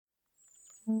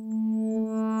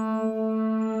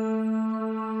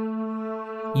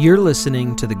You're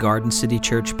listening to the Garden City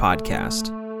Church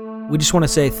podcast. We just want to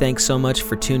say thanks so much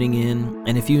for tuning in,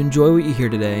 and if you enjoy what you hear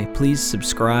today, please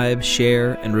subscribe,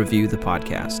 share, and review the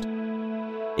podcast.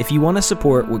 If you want to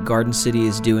support what Garden City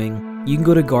is doing, you can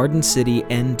go to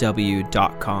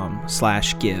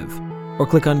gardencitynw.com/give or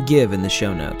click on Give in the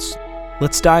show notes.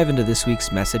 Let's dive into this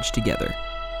week's message together.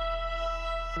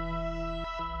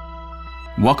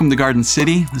 Welcome to Garden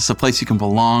City. This is a place you can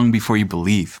belong before you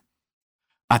believe.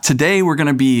 Today, we're going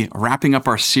to be wrapping up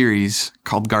our series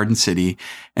called Garden City.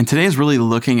 And today is really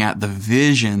looking at the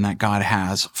vision that God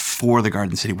has for the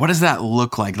Garden City. What does that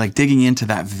look like? Like digging into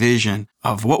that vision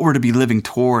of what we're to be living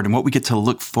toward and what we get to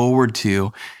look forward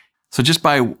to. So just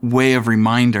by way of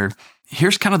reminder,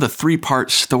 here's kind of the three-part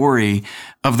story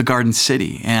of the Garden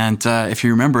City. And if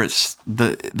you remember, it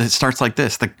starts like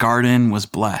this. The garden was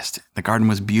blessed. The garden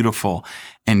was beautiful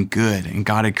and good. And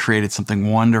God had created something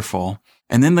wonderful.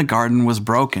 And then the garden was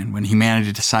broken when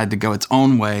humanity decided to go its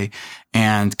own way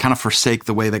and kind of forsake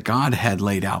the way that God had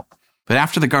laid out. But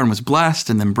after the garden was blessed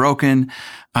and then broken,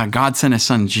 God sent his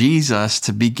son Jesus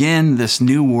to begin this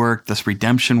new work, this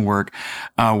redemption work,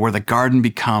 where the garden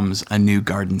becomes a new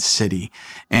garden city.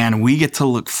 And we get to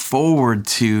look forward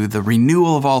to the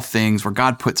renewal of all things, where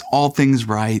God puts all things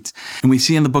right. And we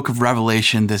see in the book of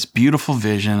Revelation this beautiful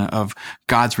vision of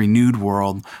God's renewed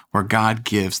world, where God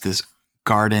gives this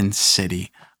garden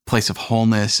city, place of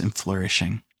wholeness and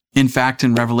flourishing. In fact,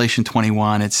 in Revelation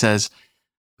 21, it says,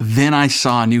 "Then I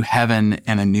saw a new heaven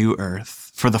and a new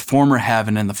earth, for the former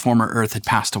heaven and the former earth had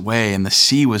passed away, and the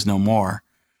sea was no more.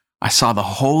 I saw the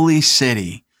holy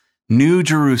city, New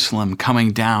Jerusalem,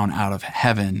 coming down out of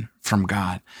heaven from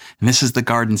God." And this is the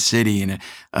garden city. And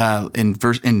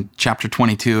in chapter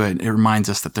 22, it reminds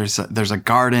us that there's a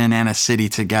garden and a city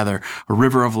together, a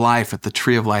river of life at the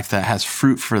tree of life that has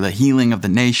fruit for the healing of the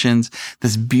nations.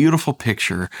 This beautiful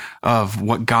picture of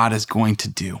what God is going to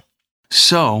do.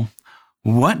 So,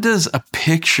 what does a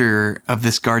picture of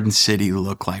this garden city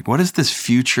look like? What does this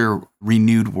future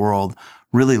renewed world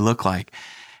really look like?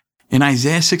 In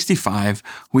Isaiah 65,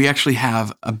 we actually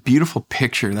have a beautiful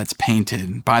picture that's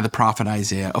painted by the prophet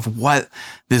Isaiah of what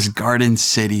this garden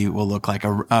city will look like,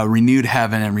 a renewed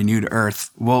heaven and renewed earth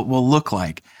will look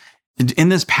like. In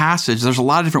this passage, there's a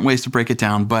lot of different ways to break it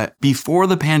down, but before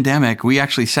the pandemic, we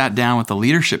actually sat down with the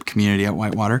leadership community at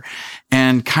Whitewater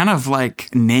and kind of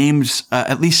like named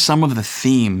at least some of the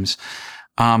themes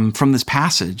from this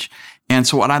passage. And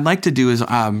so what I'd like to do is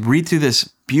read through this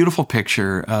beautiful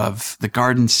picture of the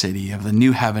garden city, of the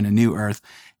new heaven and new earth,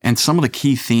 and some of the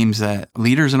key themes that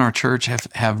leaders in our church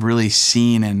have really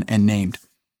seen and named.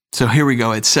 So here we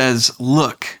go. It says,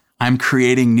 "Look, I'm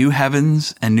creating new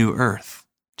heavens and new earth,"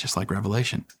 just like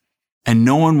Revelation. "And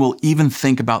no one will even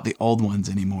think about the old ones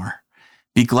anymore.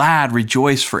 Be glad,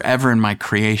 rejoice forever in my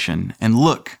creation. And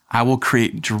look, I will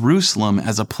create Jerusalem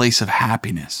as a place of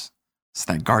happiness." It's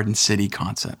that garden city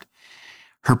concept.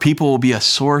 "Her people will be a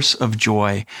source of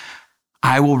joy.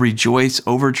 I will rejoice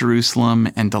over Jerusalem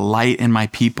and delight in my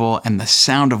people, and the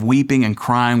sound of weeping and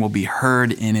crying will be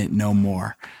heard in it no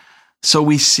more." So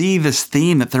we see this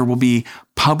theme that there will be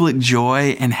public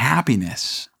joy and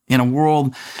happiness in a world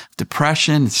of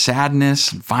depression,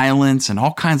 sadness, and violence, and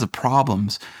all kinds of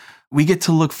problems. We get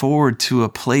to look forward to a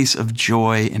place of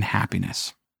joy and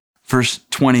happiness. Verse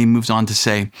 20 moves on to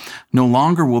say, "No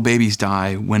longer will babies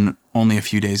die when only a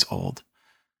few days old.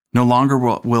 No longer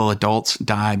will adults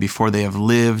die before they have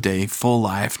lived a full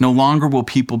life. No longer will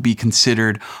people be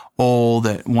considered old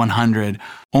at 100.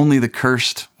 Only the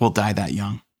cursed will die that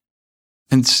young."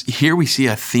 And here we see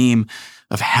a theme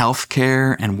of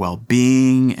healthcare and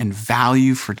well-being and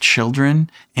value for children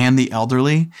and the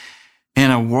elderly in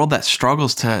a world that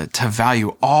struggles to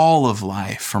value all of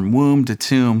life from womb to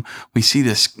tomb. We see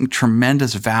this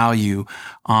tremendous value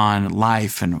on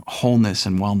life and wholeness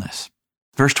and wellness.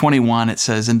 Verse 21, it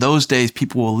says, "In those days,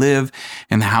 people will live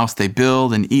in the house they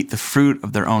build and eat the fruit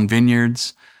of their own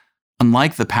vineyards.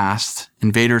 Unlike the past,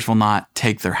 invaders will not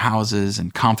take their houses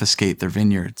and confiscate their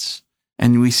vineyards."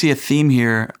 And we see a theme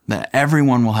here that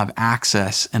everyone will have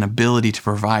access and ability to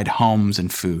provide homes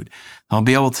and food. They'll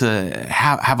be able to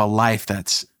have a life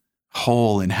that's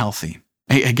whole and healthy.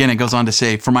 Again, it goes on to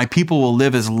say, "For my people will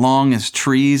live as long as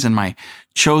trees, and my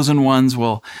chosen ones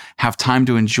will have time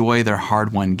to enjoy their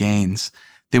hard-won gains.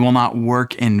 They will not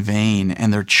work in vain,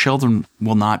 and their children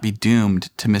will not be doomed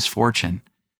to misfortune."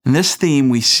 In this theme,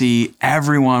 we see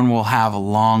everyone will have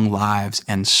long lives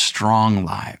and strong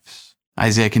lives.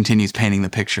 Isaiah continues painting the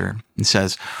picture and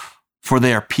says, "For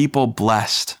they are people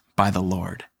blessed by the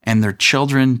Lord, and their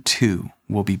children too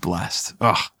will be blessed."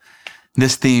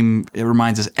 This theme, it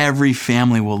reminds us every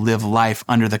family will live life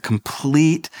under the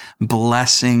complete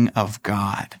blessing of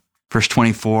God. Verse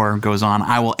 24 goes on,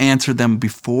 I will answer them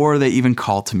before they even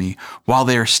call to me. While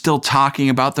they are still talking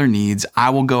about their needs, I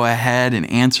will go ahead and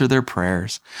answer their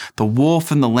prayers. The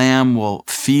wolf and the lamb will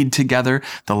feed together.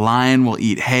 The lion will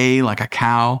eat hay like a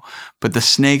cow, but the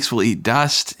snakes will eat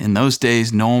dust. In those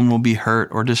days, no one will be hurt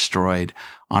or destroyed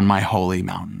on my holy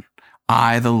mountain.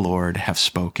 I, the Lord, have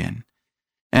spoken.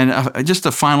 And just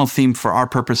a final theme for our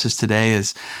purposes today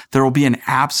is there will be an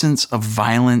absence of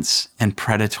violence and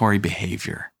predatory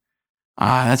behavior.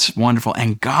 That's wonderful.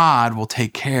 And God will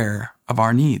take care of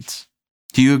our needs.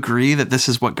 Do you agree that this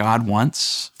is what God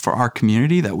wants for our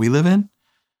community that we live in?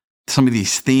 Some of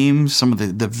these themes, some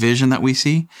of the vision that we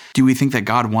see. Do we think that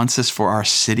God wants this for our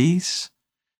cities?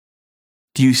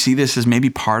 Do you see this as maybe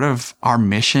part of our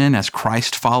mission as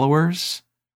Christ followers?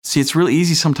 See, it's really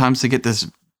easy sometimes to get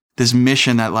this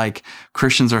mission that like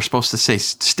Christians are supposed to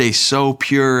stay so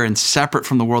pure and separate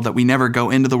from the world that we never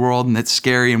go into the world, and it's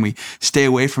scary and we stay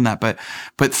away from that.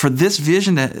 But for this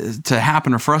vision to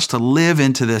happen, or for us to live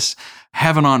into this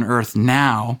heaven on earth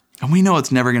now, and we know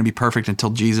it's never going to be perfect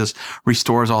until Jesus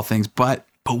restores all things, but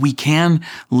we can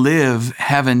live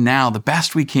heaven now the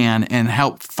best we can and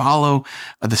help follow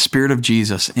the Spirit of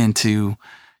Jesus into,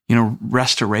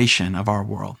 restoration of our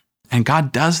world. And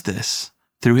God does this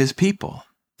through his people,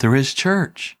 through his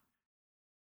church.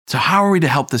 So how are we to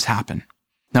help this happen?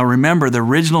 Now remember, the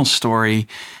original story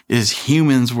is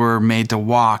humans were made to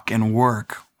walk and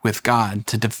work with God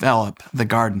to develop the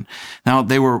garden. Now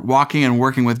they were walking and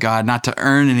working with God not to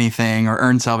earn anything or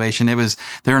earn salvation.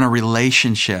 They're in a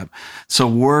relationship. So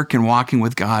work and walking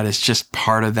with God is just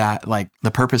part of that, like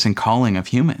the purpose and calling of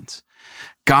humans.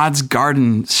 God's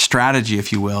garden strategy,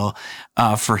 if you will,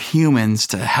 for humans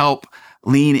to help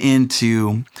lean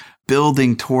into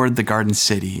building toward the garden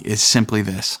city is simply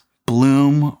this: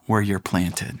 bloom where you're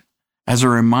planted. As a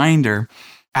reminder,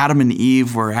 Adam and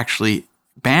Eve were actually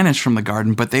banished from the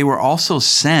garden, but they were also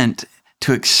sent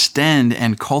to extend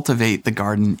and cultivate the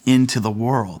garden into the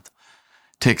world,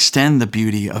 to extend the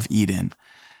beauty of Eden.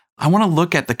 I want to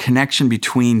look at the connection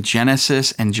between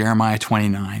Genesis and Jeremiah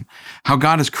 29, how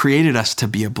God has created us to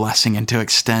be a blessing and to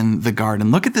extend the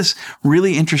garden. Look at this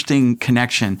really interesting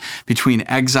connection between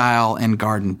exile and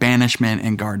garden, banishment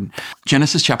and garden.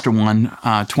 Genesis chapter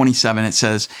 1, 27, it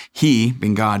says, He,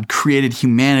 being God, created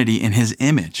humanity in his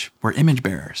image. We're image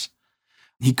bearers.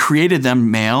 He created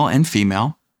them male and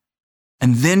female,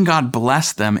 and then God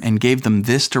blessed them and gave them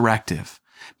this directive: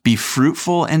 be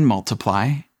fruitful and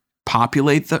multiply,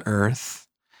 populate the earth.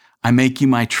 I make you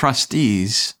my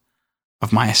trustees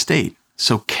of my estate.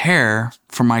 So care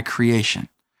for my creation.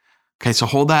 Okay, so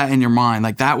hold that in your mind.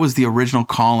 Like that was the original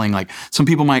calling. Like some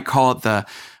people might call it the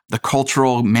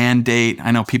cultural mandate.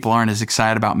 I know people aren't as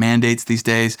excited about mandates these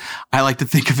days. I like to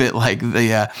think of it like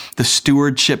the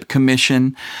stewardship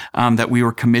commission, that we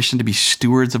were commissioned to be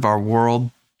stewards of our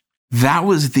world. That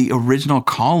was the original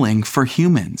calling for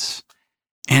humans.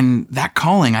 And that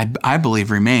calling, I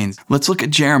believe, remains. Let's look at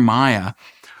Jeremiah,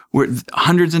 where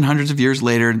hundreds and hundreds of years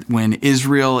later, when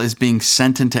Israel is being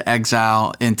sent into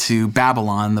exile into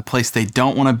Babylon, the place they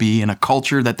don't want to be, in a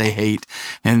culture that they hate,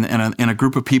 and in a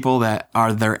group of people that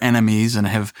are their enemies and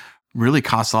have really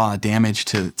caused a lot of damage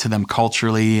to them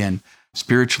culturally and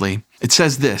spiritually. It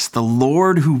says this: the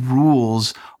Lord who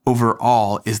rules over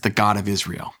all is the God of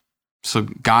Israel. So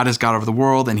God is God over the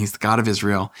world, and he's the God of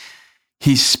Israel.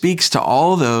 He speaks to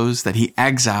all those that he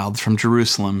exiled from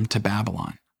Jerusalem to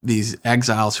Babylon. These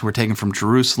exiles who were taken from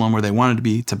Jerusalem where they wanted to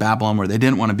be to Babylon where they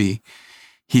didn't want to be.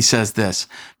 He says this: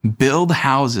 build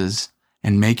houses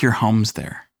and make your homes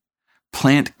there.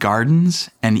 Plant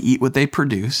gardens and eat what they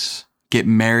produce. Get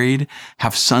married,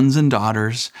 have sons and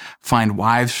daughters, find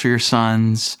wives for your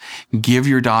sons, give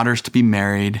your daughters to be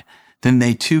married. Then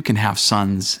they too can have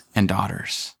sons and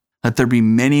daughters. Let there be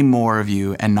many more of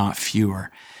you and not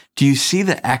fewer. Do you see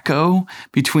the echo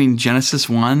between Genesis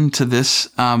 1 to this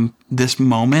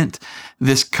moment,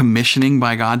 this commissioning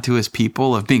by God to his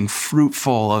people of being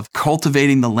fruitful, of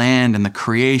cultivating the land and the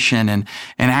creation, and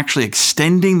actually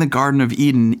extending the Garden of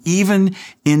Eden even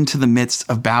into the midst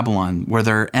of Babylon where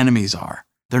their enemies are?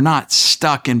 They're not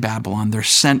stuck in Babylon. They're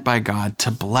sent by God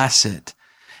to bless it.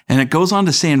 And it goes on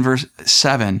to say in verse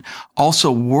 7,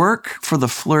 also work for the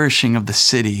flourishing of the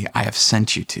city I have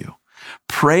sent you to.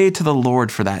 Pray to the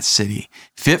Lord for that city.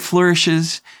 If it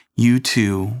flourishes, you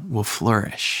too will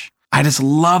flourish. I just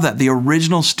love that. The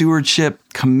original stewardship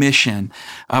commission,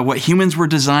 what humans were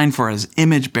designed for as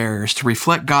image bearers to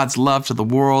reflect God's love to the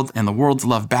world and the world's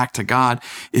love back to God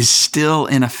is still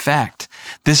in effect.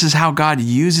 This is how God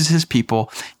uses his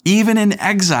people, even in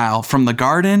exile from the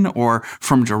garden or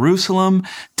from Jerusalem,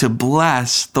 to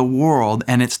bless the world,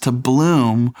 and it's to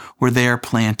bloom where they are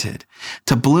planted,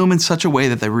 to bloom in such a way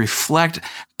that they reflect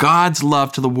God's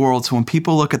love to the world. So when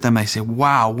people look at them, they say,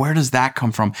 wow, where does that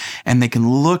come from? And they can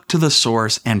look to the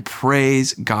source and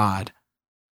praise God.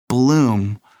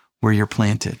 Bloom where you're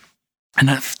planted. And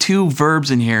I have two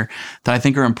verbs in here that I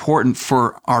think are important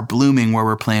for our blooming where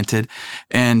we're planted.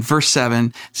 And verse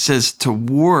 7 says to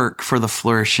work for the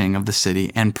flourishing of the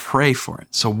city and pray for it.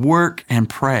 So work and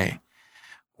pray.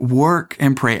 Work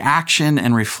and pray, action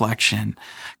and reflection,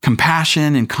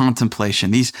 compassion and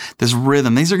contemplation. This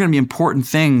rhythm, these are going to be important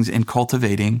things in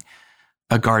cultivating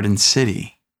a garden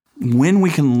city. When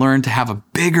we can learn to have a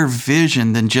bigger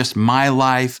vision than just my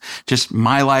life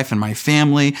and my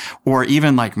family, or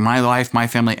even like my life, my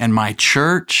family, and my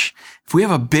church, if we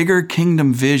have a bigger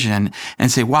kingdom vision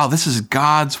and say, wow, this is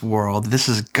God's world, this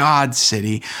is God's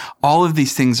city, all of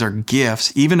these things are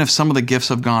gifts, even if some of the gifts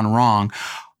have gone wrong,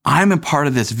 I'm a part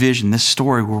of this vision, this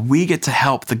story where we get to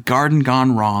help the garden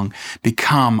gone wrong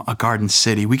become a garden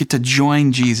city. We get to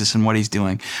join Jesus in what he's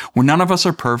doing. Where none of us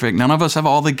are perfect, none of us have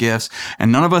all the gifts,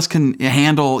 and none of us can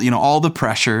handle, all the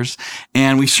pressures,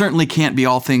 and we certainly can't be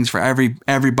all things for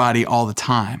everybody all the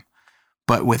time.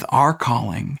 But with our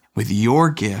calling, with your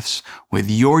gifts, with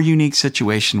your unique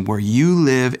situation where you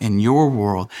live in your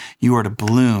world, you are to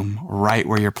bloom right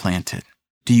where you're planted.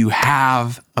 Do you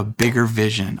have a bigger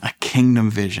vision, a kingdom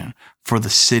vision for the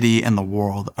city and the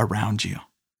world around you?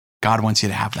 God wants you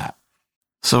to have that.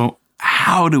 So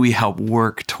how do we help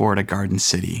work toward a garden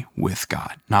city with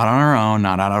God? Not on our own,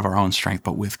 not out of our own strength,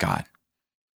 but with God.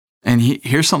 And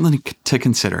here's something to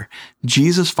consider.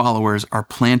 Jesus' followers are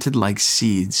planted like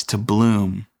seeds to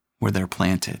bloom where they're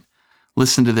planted.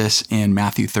 Listen to this in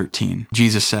Matthew 13.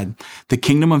 Jesus said, "The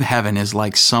kingdom of heaven is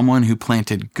like someone who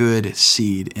planted good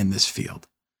seed in this field."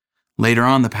 Later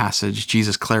on in the passage,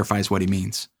 Jesus clarifies what he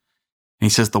means. And he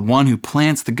says, the one who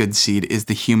plants the good seed is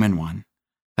the human one.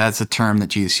 That's a term that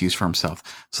Jesus used for himself.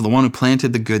 So the one who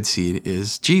planted the good seed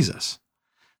is Jesus.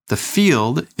 The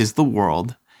field is the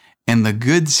world, and the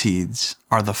good seeds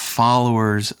are the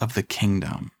followers of the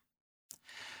kingdom.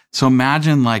 So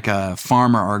imagine like a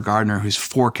farmer or a gardener who's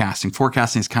forecasting.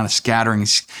 Forecasting is kind of scattering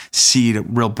seed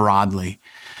real broadly.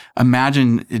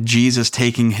 Imagine Jesus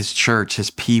taking his church, his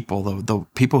people, the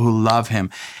people who love him,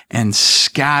 and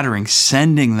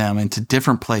sending them into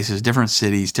different places, different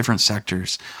cities, different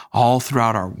sectors, all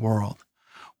throughout our world.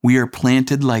 We are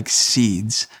planted like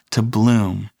seeds to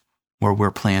bloom where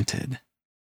we're planted.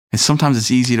 And sometimes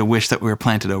it's easy to wish that we were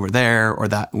planted over there, or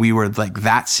that we were like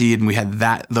that seed and we had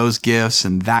those gifts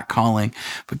and that calling.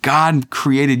 But God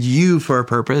created you for a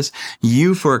purpose,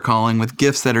 you for a calling with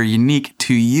gifts that are unique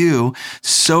to you,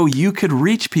 so you could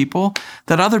reach people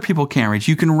that other people can't reach.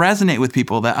 You can resonate with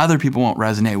people that other people won't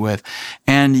resonate with.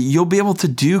 And you'll be able to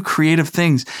do creative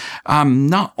things,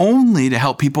 not only to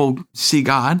help people see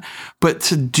God, but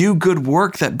to do good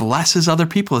work that blesses other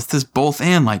people. It's this both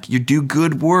and, like you do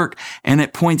good work and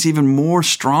it points even more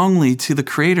strongly to the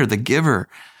creator, the giver,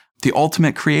 the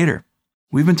ultimate creator.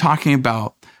 We've been talking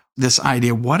about this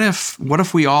idea. What if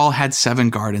we all had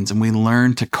 7 gardens and we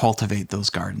learned to cultivate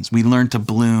those gardens? We learned to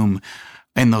bloom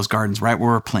in those gardens right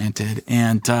where we're planted.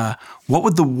 And what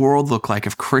would the world look like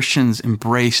if Christians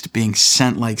embraced being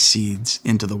sent like seeds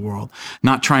into the world?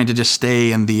 Not trying to just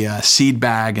stay in the seed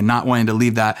bag and not wanting to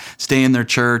leave that, stay in their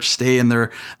church, stay in their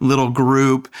little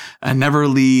group and never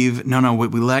leave. No,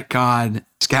 we let God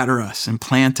scatter us and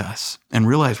plant us and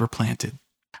realize we're planted.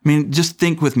 I mean, just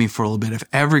think with me for a little bit. If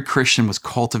every Christian was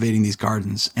cultivating these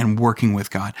gardens and working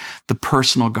with God, the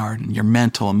personal garden, your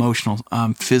mental, emotional,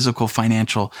 physical,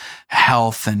 financial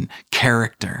health and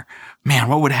character, man,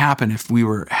 what would happen if we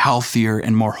were healthier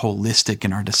and more holistic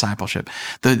in our discipleship?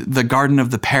 The garden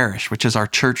of the parish, which is our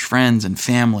church friends and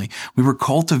family, we were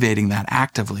cultivating that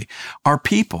actively. Our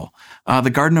people, the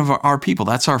garden of our people,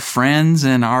 that's our friends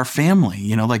and our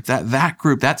family, like that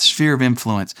group, that sphere of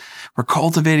influence. We're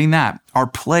cultivating that. Our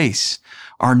place,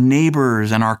 our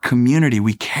neighbors and our community,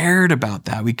 we cared about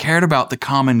that. We cared about the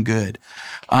common good.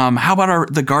 How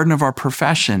about the garden of our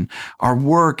profession, our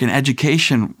work and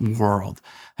education world?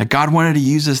 That God wanted to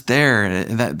use us there,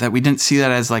 that we didn't see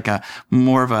that as like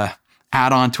more of a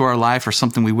add-on to our life or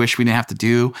something we wish we didn't have to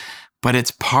do, but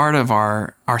it's part of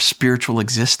our spiritual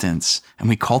existence, and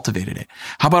we cultivated it.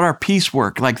 How about our peace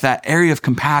work, like that area of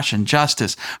compassion,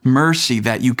 justice, mercy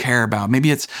that you care about?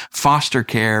 Maybe it's foster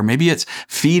care. Maybe it's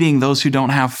feeding those who don't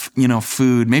have,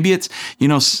 food. Maybe it's,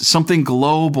 something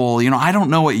global. I don't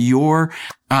know what your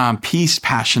peace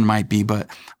passion might be, but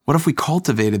what if we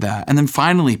cultivated that? And then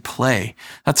finally, play.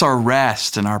 That's our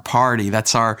rest and our party.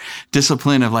 That's our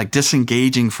discipline of like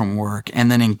disengaging from work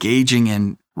and then engaging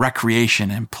in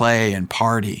recreation and play and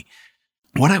party.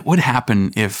 What would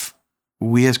happen if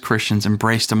we as Christians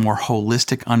embraced a more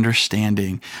holistic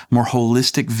understanding, more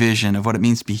holistic vision of what it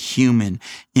means to be human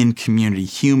in community,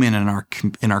 human in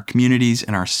our communities,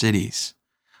 in our cities,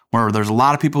 where there's a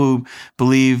lot of people who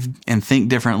believe and think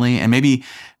differently and maybe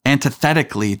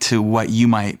antithetically to what you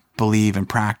might believe and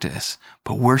practice,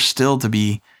 but we're still to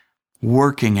be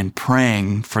working and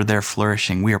praying for their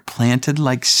flourishing. We are planted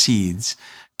like seeds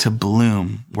to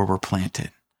bloom where we're planted.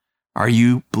 Are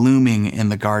you blooming in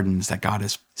the gardens that God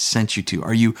has sent you to?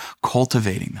 Are you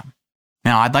cultivating them?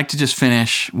 Now, I'd like to just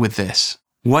finish with this.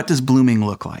 What does blooming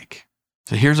look like?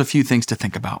 So here's a few things to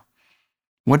think about.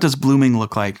 What does blooming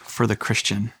look like for the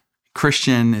Christian?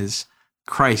 Christian is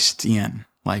Christian.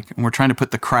 We're trying to put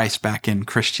the Christ back in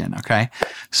Christian, okay?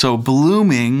 So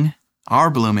our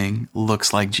blooming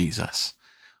looks like Jesus.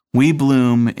 We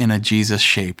bloom in a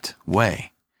Jesus-shaped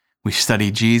way. We study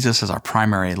Jesus as our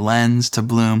primary lens to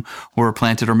bloom where we're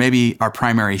planted, or maybe our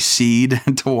primary seed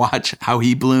to watch how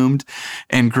he bloomed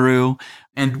and grew.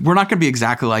 And we're not going to be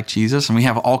exactly like Jesus, and we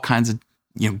have all kinds of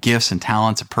gifts and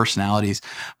talents and personalities,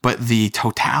 but the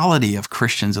totality of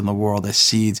Christians in the world as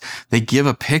seeds, they give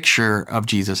a picture of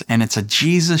Jesus, and it's a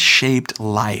Jesus-shaped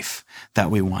life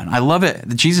that we want. I love it.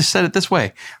 Jesus said it this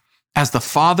way: as the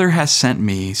Father has sent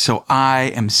me, so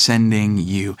I am sending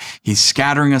you. He's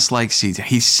scattering us like seeds.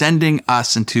 He's sending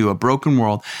us into a broken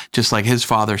world, just like his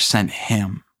Father sent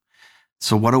him.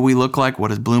 So what do we look like? What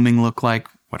does blooming look like?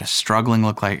 What does struggling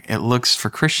look like? It looks for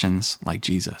Christians like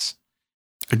Jesus.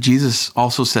 But Jesus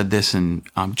also said this in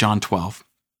John 12,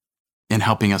 in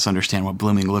helping us understand what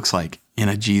blooming looks like in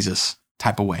a Jesus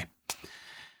type of way.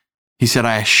 He said,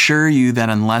 I assure you that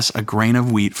unless a grain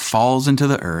of wheat falls into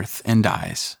the earth and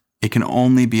dies, it can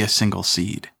only be a single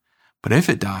seed. But if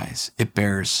it dies, it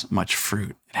bears much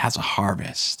fruit. It has a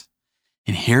harvest.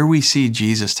 And here we see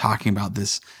Jesus talking about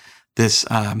this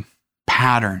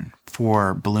pattern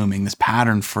for blooming, this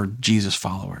pattern for Jesus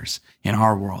followers in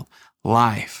our world: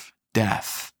 life,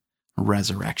 death,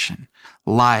 resurrection.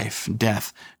 Life,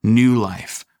 death, new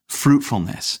life,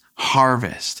 fruitfulness,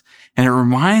 harvest. And it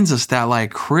reminds us that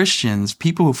like Christians,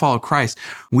 people who follow Christ,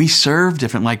 we serve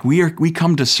different. Like we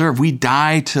come to serve. We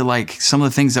die to like some of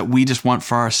the things that we just want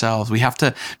for ourselves. We have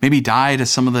to maybe die to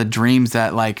some of the dreams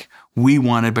that like we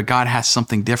wanted, but God has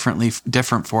something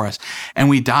different for us. And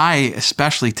we die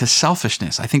especially to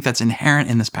selfishness. I think that's inherent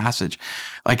in this passage.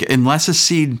 Like unless a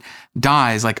seed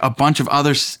dies, like a bunch of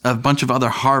other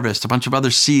harvest, a bunch of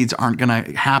other seeds aren't going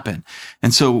to happen.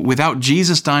 And so without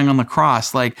Jesus dying on the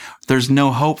cross, like there's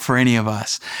no hope for any of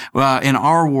us in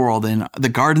our world, in the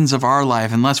gardens of our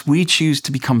life, unless we choose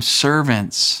to become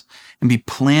servants and be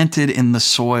planted in the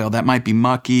soil. That might be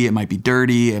mucky, it might be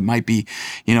dirty, it might be,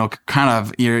 kind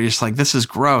of, you're just like, this is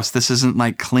gross, this isn't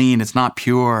like clean, it's not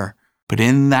pure. But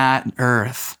in that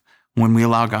earth, when we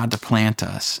allow God to plant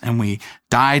us and we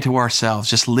die to ourselves,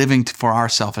 just living for our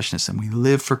selfishness, and we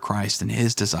live for Christ and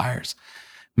his desires,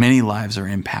 many lives are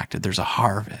impacted. There's a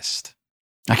harvest.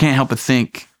 I can't help but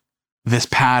think this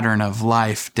pattern of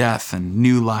life, death, and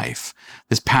new life,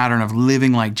 this pattern of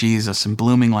living like Jesus and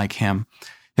blooming like him,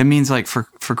 it means like for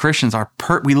Christians,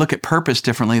 we look at purpose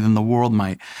differently than the world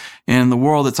might. In the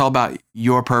world, it's all about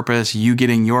your purpose, you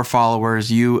getting your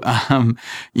followers, you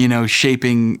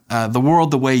shaping the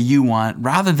world the way you want,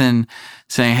 rather than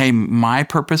saying, hey, my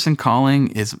purpose and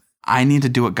calling is I need to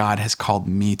do what God has called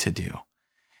me to do.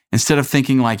 Instead of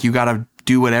thinking like you got to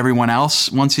do what everyone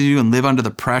else wants you to do and live under the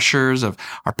pressures of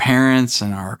our parents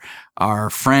and our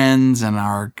friends and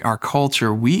our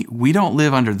culture, we don't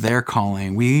live under their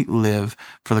calling. We live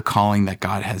for the calling that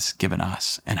God has given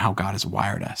us and how God has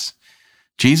wired us.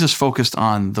 Jesus focused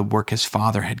on the work his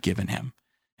Father had given him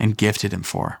and gifted him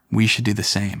for. We should do the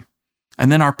same.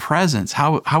 And then our presence.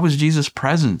 How was Jesus'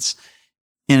 presence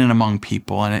in and among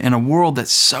people? And in a world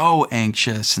that's so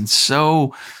anxious and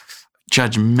so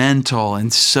judgmental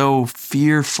and so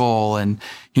fearful, and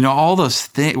all those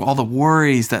things, all the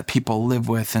worries that people live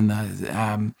with, and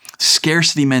the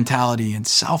scarcity mentality and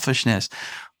selfishness,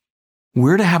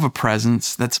 we're to have a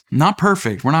presence that's not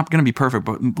perfect. We're not going to be perfect,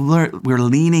 but we're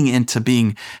leaning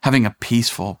into having a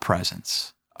peaceful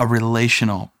presence, a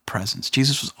relational presence.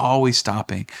 Jesus was always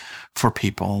stopping for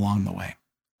people along the way.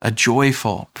 A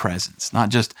joyful presence, not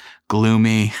just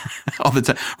gloomy all the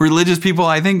time. Religious people,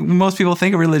 I think most people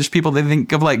think of religious people, they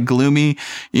think of like gloomy,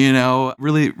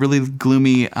 really, really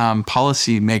gloomy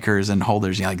policy makers and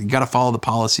holders. You got to follow the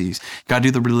policies, you got to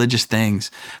do the religious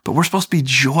things. But we're supposed to be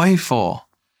joyful.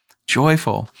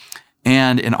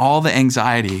 And in all the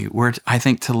anxiety, we're, I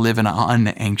think, to live in an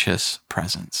unanxious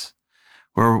presence.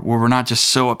 Where we're not just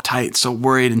so uptight, so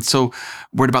worried, and so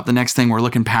worried about the next thing. We're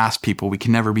looking past people. We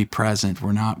can never be present.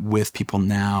 We're not with people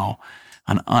now.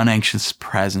 An unanxious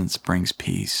presence brings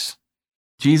peace.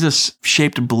 Jesus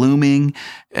shaped blooming,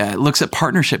 looks at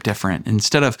partnership different.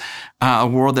 Instead of a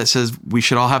world that says we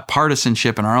should all have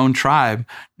partisanship in our own tribe,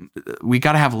 we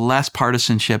got to have less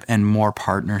partisanship and more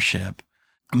partnership,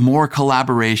 more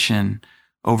collaboration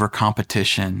over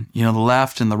competition. The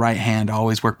left and the right hand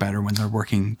always work better when they're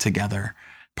working together.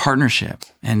 Partnership.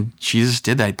 And Jesus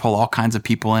did that. He'd pull all kinds of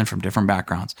people in from different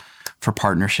backgrounds for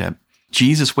partnership.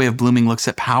 Jesus' way of blooming looks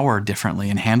at power differently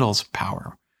and handles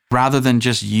power. Rather than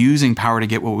just using power to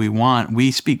get what we want, we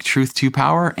speak truth to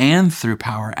power and through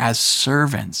power as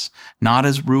servants, not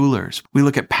as rulers. We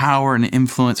look at power and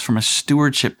influence from a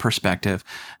stewardship perspective,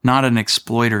 not an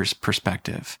exploiter's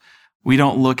perspective. We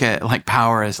don't look at like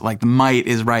power as like the might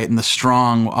is right and the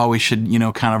strong always should,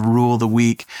 kind of rule the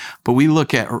weak. But we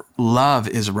look at love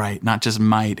is right, not just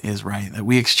might is right. That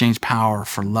we exchange power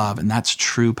for love, and that's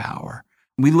true power.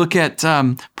 We look at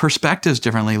perspectives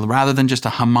differently rather than just a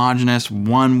homogenous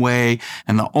one way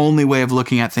and the only way of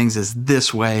looking at things is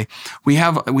this way. We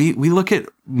look at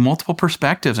multiple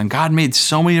perspectives, and God made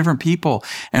so many different people,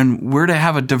 and we're to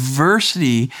have a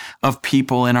diversity of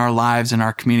people in our lives and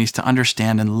our communities to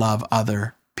understand and love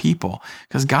other people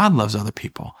because God loves other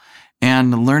people.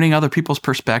 And learning other people's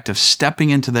perspectives, stepping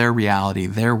into their reality,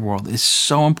 their world is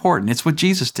so important. It's what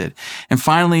Jesus did. And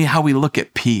finally, how we look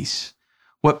at peace.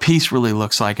 What peace really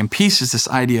looks like. And peace is this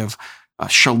idea of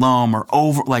shalom or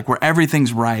where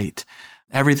everything's right,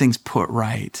 everything's put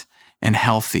right and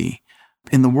healthy.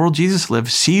 In the world Jesus lived,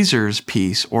 Caesar's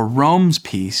peace or Rome's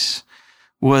peace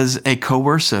was a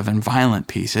coercive and violent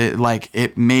peace. It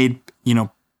made,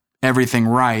 everything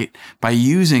right by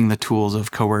using the tools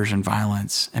of coercion,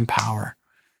 violence, and power.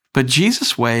 But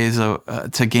Jesus' way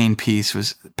to gain peace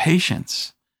was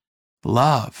patience,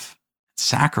 love,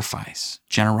 sacrifice,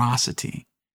 generosity.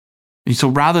 And so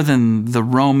rather than the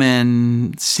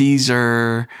Roman,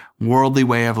 Caesar, worldly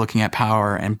way of looking at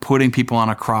power and putting people on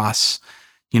a cross,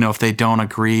 if they don't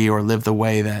agree or live the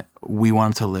way that we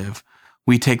want them to live,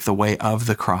 we take the way of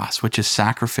the cross, which is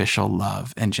sacrificial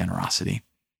love and generosity.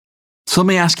 So let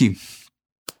me ask you,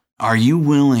 are you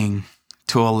willing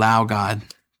to allow God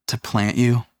to plant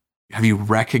you? Have you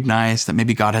recognized that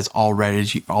maybe God has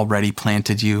already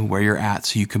planted you where you're at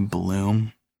so you can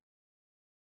bloom?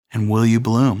 And will you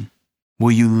bloom?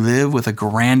 Will you live with a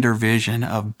grander vision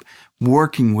of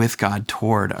working with God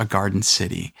toward a garden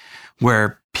city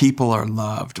where people are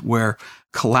loved, where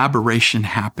collaboration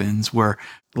happens, where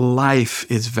life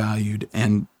is valued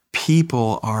and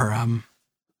people are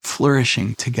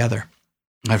flourishing together?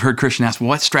 I've heard Christians ask,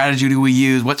 what strategy do we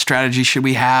use? What strategy should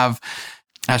we have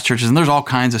as churches? And there's all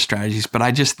kinds of strategies, but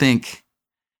I just think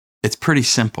it's pretty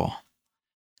simple.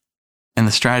 And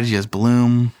the strategy is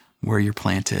bloom where you're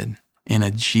planted in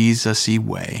a Jesus-y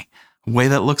way, a way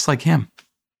that looks like him.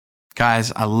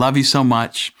 Guys, I love you so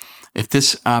much. If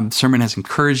this sermon has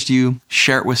encouraged you,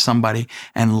 share it with somebody,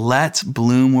 and let's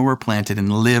bloom where we're planted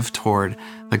and live toward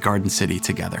the garden city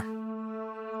together.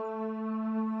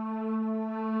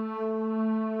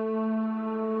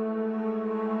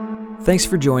 Thanks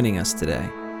for joining us today.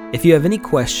 If you have any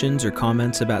questions or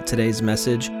comments about today's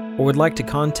message or would like to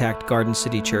contact Garden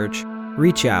City Church,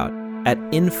 reach out at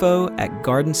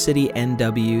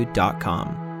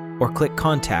info@gardencitynw.com or click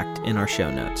contact in our show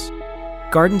notes.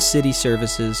 Garden City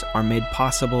services are made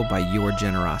possible by your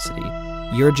generosity.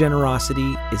 Your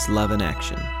generosity is love in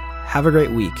action. Have a great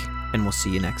week, and we'll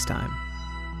see you next time.